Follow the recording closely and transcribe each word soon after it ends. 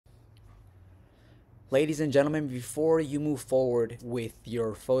Ladies and gentlemen, before you move forward with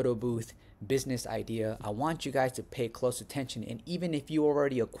your photo booth business idea, I want you guys to pay close attention. And even if you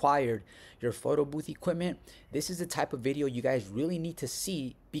already acquired your photo booth equipment, this is the type of video you guys really need to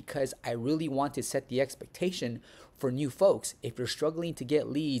see, because I really want to set the expectation for new folks. If you're struggling to get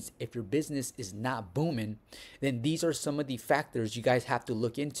leads, if your business is not booming, then these are some of the factors you guys have to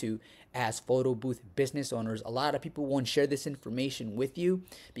look into as photo booth business owners. A lot of people won't share this information with you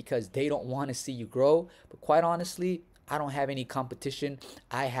because they don't want to see you grow. But quite honestly, I don't have any competition.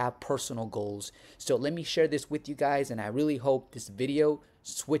 I have personal goals. So let me share this with you guys, and I really hope this video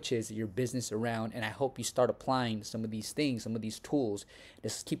switches your business around, and I hope you start applying some of these things, some of these tools.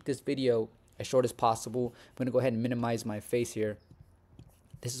 Just keep this video as short as possible. I'm going to go ahead and minimize my face here.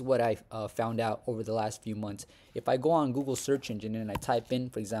 This is what I found out over the last few months. If I go on Google search engine and I type in,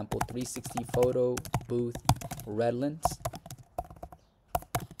 for example, 360 photo booth Redlands,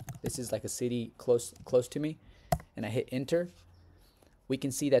 this is like a city close to me, and I hit enter, we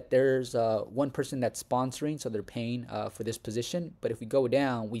can see that there's one person that's sponsoring, so they're paying for this position. But if we go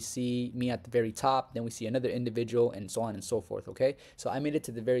down, we see me at the very top, then we see another individual, and so on and so forth. Okay, so I made it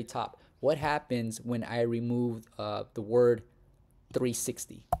to the very top. What happens when I remove the word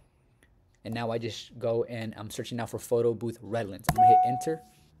 360? And now I just go and I'm searching now for photo booth Redlands. I'm gonna hit enter.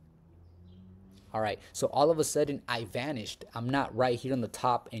 All right, so all of a sudden I vanished. I'm not right here on the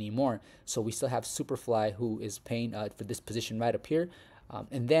top anymore. So we still have Superfly, who is paying for this position right up here.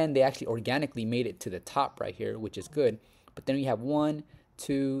 And then they actually organically made it to the top right here, which is good. But then we have 1,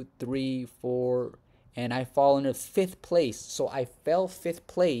 2, 3, 4, and I fall into 5th place. So I fell 5th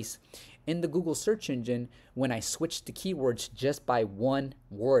place in the Google search engine when I switched the keywords just by one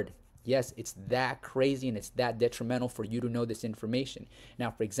word. Yes, it's that crazy and it's that detrimental for you to know this information.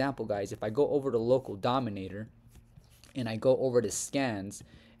 Now, for example, guys, if I go over to Local Dominator and I go over to scans,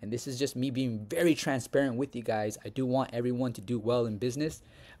 and this is just me being very transparent with you guys. I do want everyone to do well in business,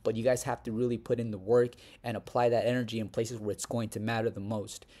 but you guys have to really put in the work and apply that energy in places where it's going to matter the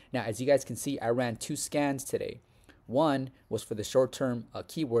most. Now, as you guys can see, I ran 2 scans today. One was for the short-term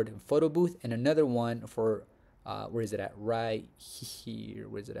keyword photo booth, and another one for where is it at? Right here.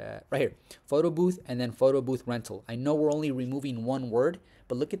 Where's it at? Right here. Photo booth and then photo booth rental. I know we're only removing one word,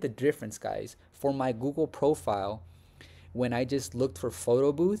 but look at the difference, guys. For my Google profile, when I just looked for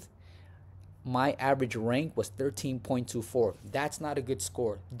photo booth, my average rank was 13.24. That's not a good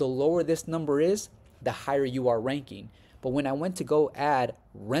score. The lower this number is, the higher you are ranking. But when I went to go add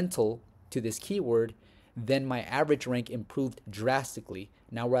rental to this keyword, then my average rank improved drastically.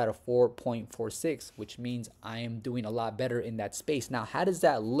 Now we're at a 4.46, which means I am doing a lot better in that space. Now, how does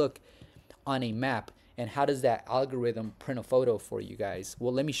that look on a map, and how does that algorithm print a photo for you guys?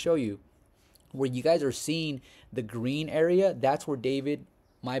 Well, let me show you. Where you guys are seeing the green area, that's where David,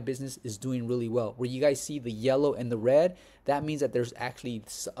 my business, is doing really well. Where you guys see the yellow and the red, that means that there's actually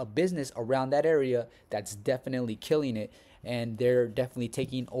a business around that area that's definitely killing it, and they're definitely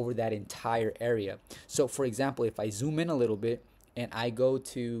taking over that entire area. So for example, if I zoom in a little bit and I go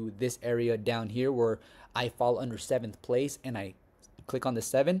to this area down here where I fall under 7th place and I click on the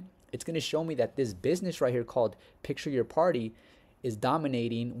 7, it's going to show me that this business right here called Picture Your Party is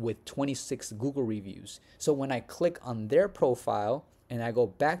dominating with 26 Google reviews. So when I click on their profile and I go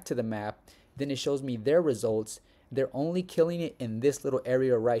back to the map, then it shows me their results. They're only killing it in this little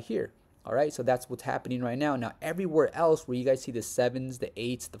area right here. All right, so that's what's happening right now. Now, everywhere else where you guys see the 7s, the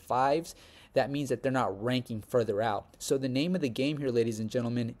 8s, the 5s, that means that they're not ranking further out. So the name of the game here, ladies and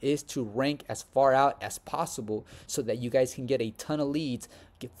gentlemen, is to rank as far out as possible so that you guys can get a ton of leads,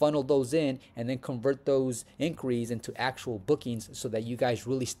 funnel those in, and then convert those inquiries into actual bookings so that you guys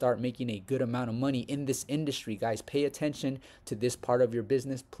really start making a good amount of money in this industry. Guys, pay attention to this part of your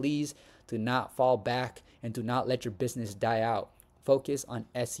business. Please do not fall back and do not let your business die out. Focus on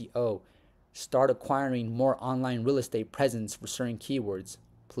SEO. Start acquiring more online real estate presence for certain keywords.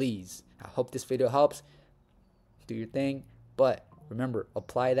 Please. I hope this video helps. Do your thing. But remember,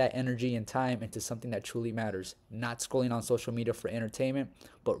 apply that energy and time into something that truly matters. Not scrolling on social media for entertainment,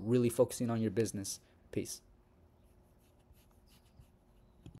 but really focusing on your business. Peace.